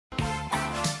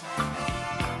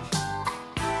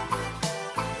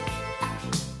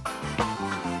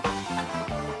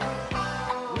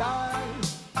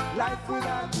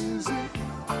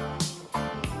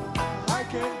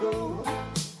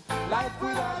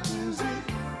without music.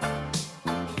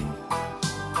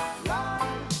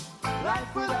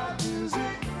 Life without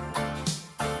music.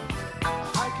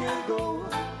 I can't go.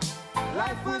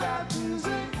 Life without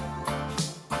music.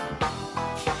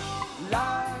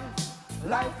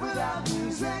 Life without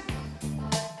music.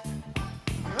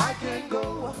 I can't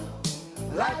go.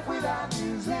 Life without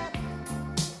music.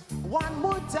 One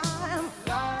more time.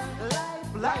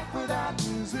 Life without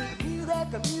music. Music.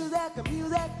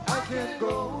 I can't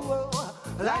go.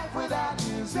 Life without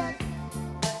music.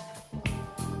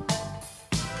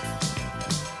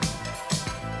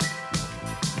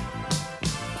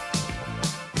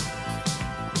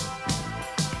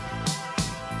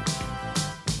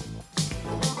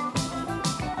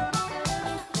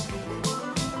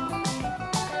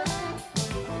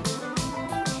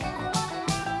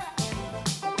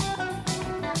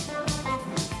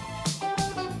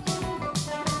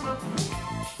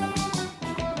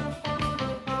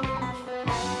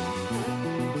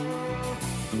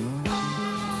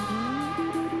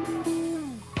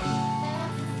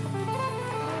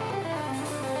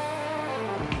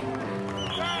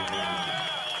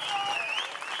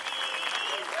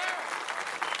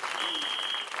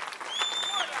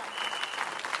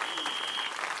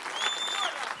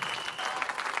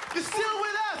 You still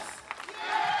with us?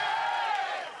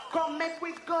 Yeah! Come make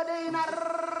we go in a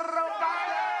rock.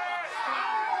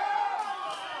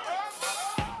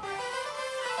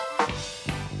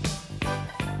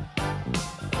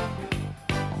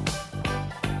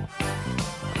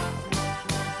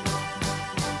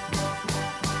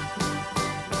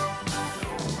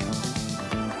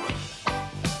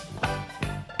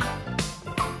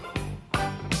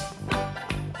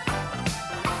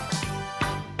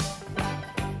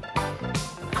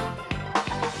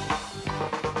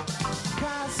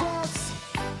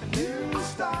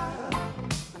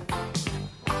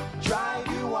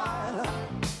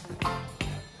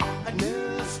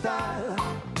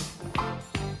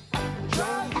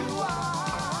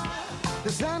 The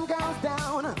sun goes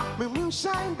down, my moon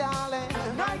shine, darling.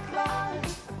 Night light,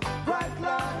 bright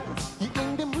lights. You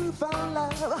in the mood for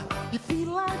love, you feel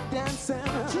like dancing.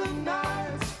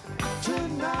 Tonight,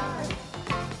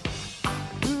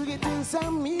 boogie to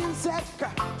some music.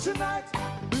 Tonight,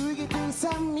 boogie to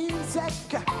some music.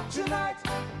 Tonight,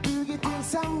 boogie to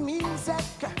some music.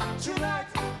 Tonight,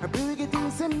 boogie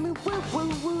to some music.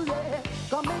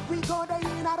 Come make we go there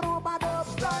in a robot up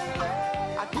style.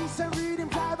 I kiss a rhythm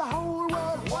drive the whole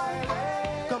world wild.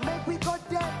 Come make we go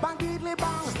there bangly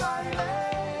bang style.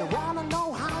 I wanna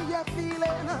know how you're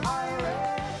feeling.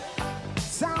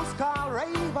 Sounds called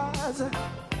ravers.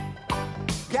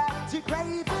 Got you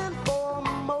craving for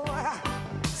more.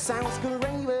 Sounds called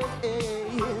ravers.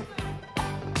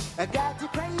 I got you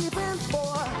craving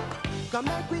for. Come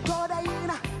make we go there in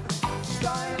a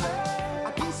style.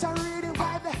 I kiss a rhythm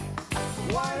drive the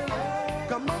wild.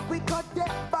 Come make we go there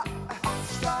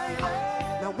style.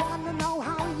 I wanna know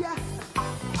how you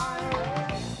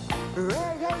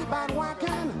reggae band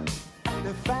walking.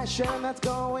 The fashion that's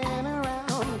going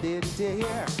around. Did you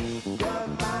hear? The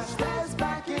master's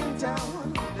back in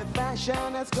town. The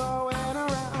fashion that's going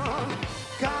around.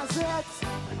 Cause it's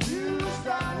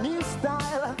new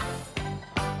style.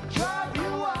 Drive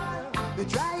you wild. They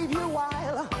drive you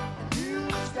wild. New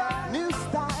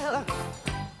style.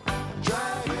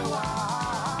 Drive you wild.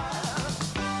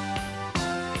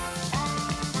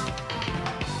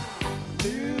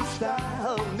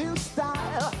 New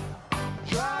style,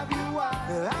 drive you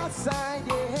wild. Outside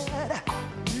your head,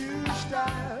 new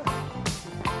style,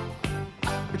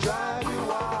 drive you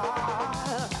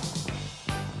wild.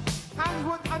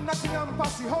 Handswood and Nottingham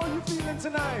Posse, how are you feeling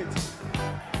tonight?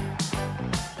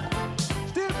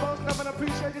 Still folks, love and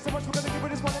appreciate you so much. We're gonna give it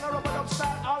this one in a rubber dub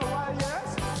style all the while,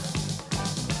 yes?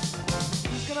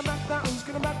 Who's gonna back down, who's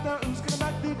gonna back down, who's gonna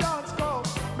back the dance floor?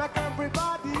 Make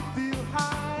everybody feel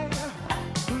high.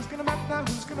 Who's gonna back down,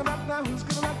 who's gonna back down, who's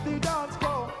gonna back the dance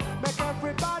floor? Make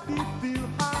everybody feel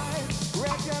high.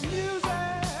 Reggae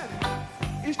music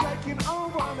is taking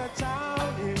over the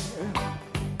town here.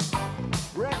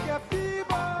 Reggae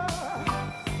fever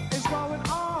is going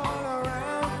all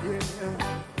around here.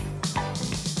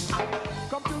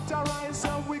 Computerize,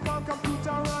 so we gon'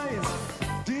 computerize.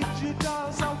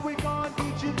 Digital, so we gon'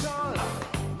 digital.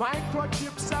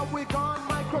 Microchip, so we gon'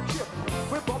 microchip.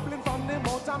 We're bubbling from the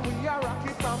mouth and we are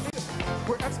rocking from it.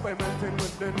 We're experimenting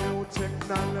with the new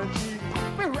technology.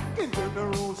 We're rocking to the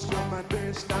roots, drum and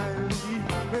bass style.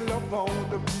 We love all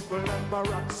the people and my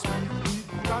rock sweet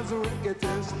beat. Cause reggae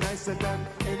tastes nicer than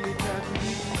any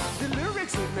candy. The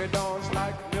lyrics in the dance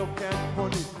like milk and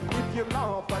honey. If you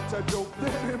laugh at a joke,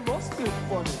 then it must be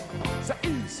funny. So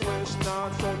east, west,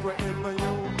 north, south, wherever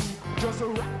you be, just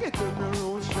rock it to the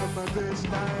rules from this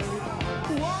night.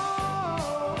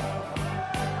 Whoa,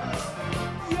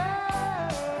 yeah,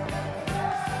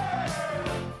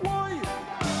 boy,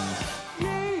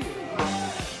 yeah,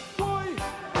 boy,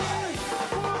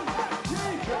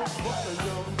 yeah, jump up and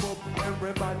jump up,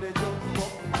 everybody jump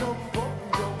up, jump up,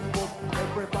 jump up,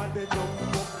 everybody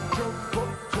jump up, jump up,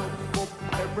 jump up,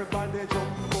 everybody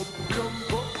jump up,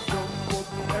 jump up, jump up,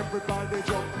 everybody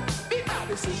jump.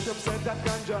 The system said that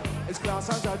ganja is classed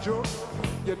as a drug.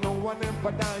 You know one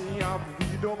emperor dying of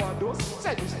weed overdose.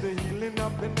 Said it's the healing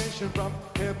of the nation from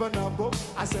heaven above.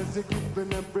 I says it's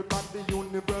giving everybody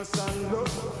universal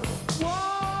love.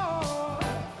 Whoa,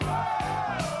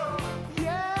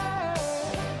 yeah,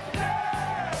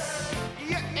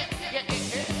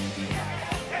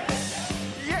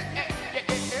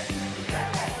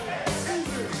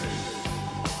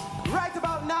 Right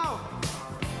about now,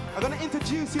 I'm gonna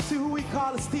introduce you to who we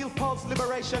call the Steel Pulse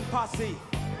Liberation Posse.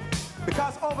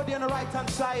 Because over there on the right hand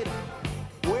side,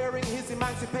 wearing his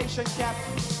emancipation cap,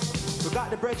 we got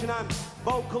the bridging on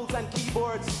vocals and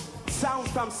keyboards, sounds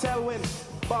from Selwyn,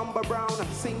 Bomber Brown,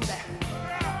 sing that.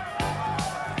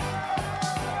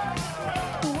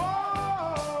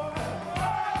 whoa,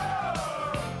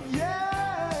 yeah,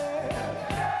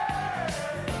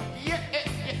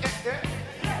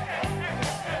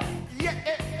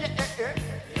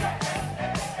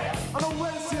 I don't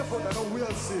well see, but I don't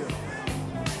will see.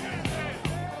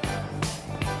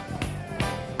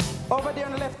 Over there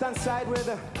on the left hand side where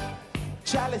the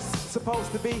chalice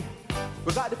supposed to be,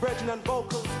 we got the bridging on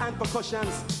vocals and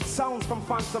percussions, sounds from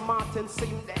Phantom Martin,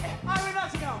 sing there. Are we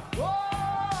not now?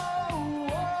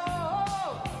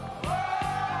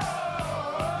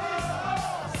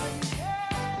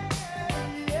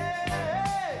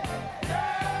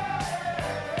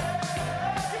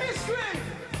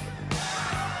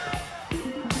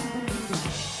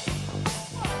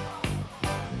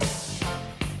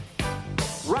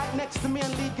 Right next to me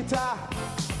on lead guitar,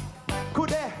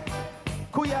 Kude,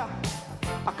 Kuya,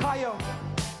 Akayo.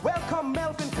 Welcome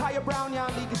Melvin Kaya Brown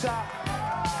on lead guitar.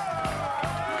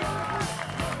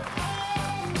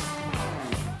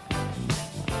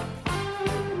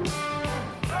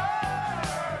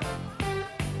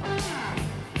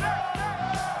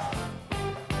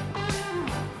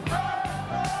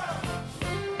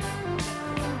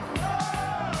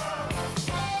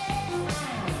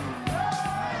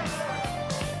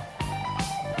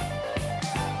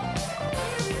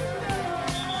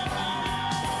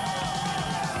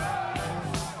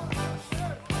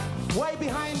 Way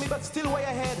behind me, but still way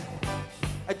ahead.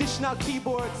 Additional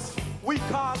keyboards, we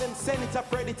call him Senator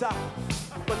Predator,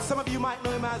 but some of you might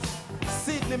know him as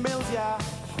Sidney Mills, yeah.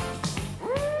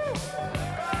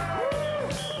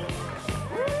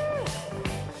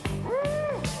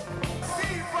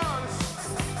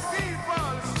 Steve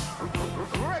Barnes,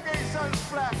 Reggae Sun's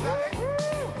flash,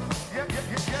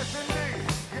 yes indeed,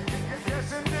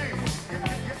 yes indeed,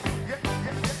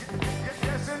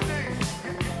 yes indeed,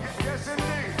 yes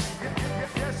indeed,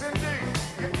 yes indeed,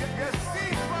 yes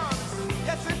Steve Barnes.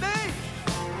 Yes, indeed.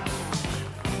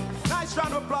 Nice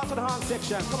round of applause for the horn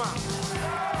section. Come on.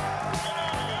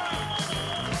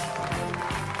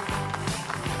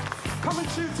 Coming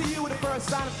through to you with the first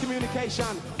sign of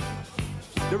communication.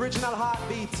 The original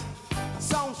heartbeat.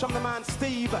 Sounds from the man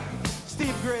Steve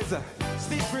Grizzly,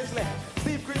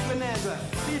 Steve Grizzly Nez.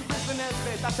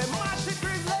 I said, March it,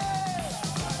 Grizzly!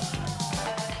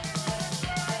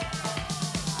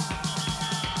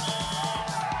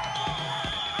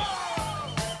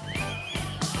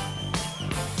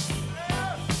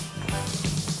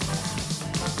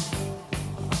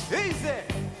 Easy.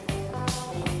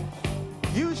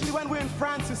 Usually when we're in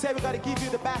France, we say we got to give you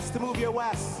the bass to move your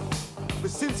west.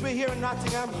 But since we're here in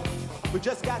Nottingham, we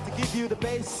just got to give you the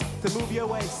bass to move your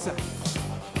waist.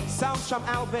 Sounds from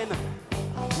Alvin,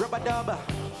 Rubber Dub.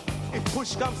 If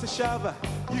push comes to shove,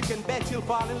 you can bet you'll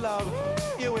fall in love.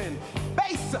 You win.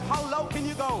 Bass, how low can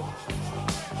you go?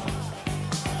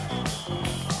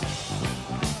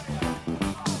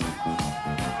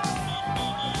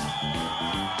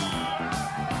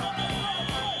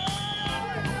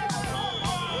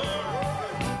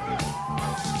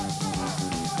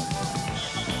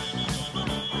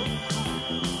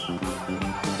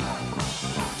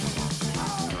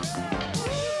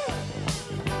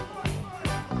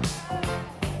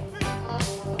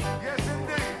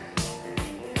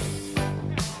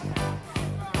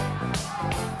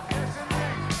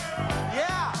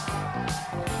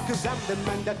 Cause I'm the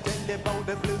man that tell you about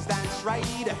the blues dance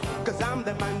ride. Cause I'm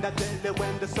the man that tell you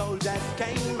when the soldiers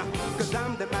came. Cause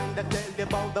I'm the man that tell you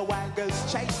about the wild goose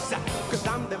chase. Cause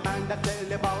I'm the man that tell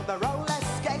you about the roller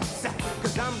skates.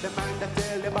 Cause I'm the man that tell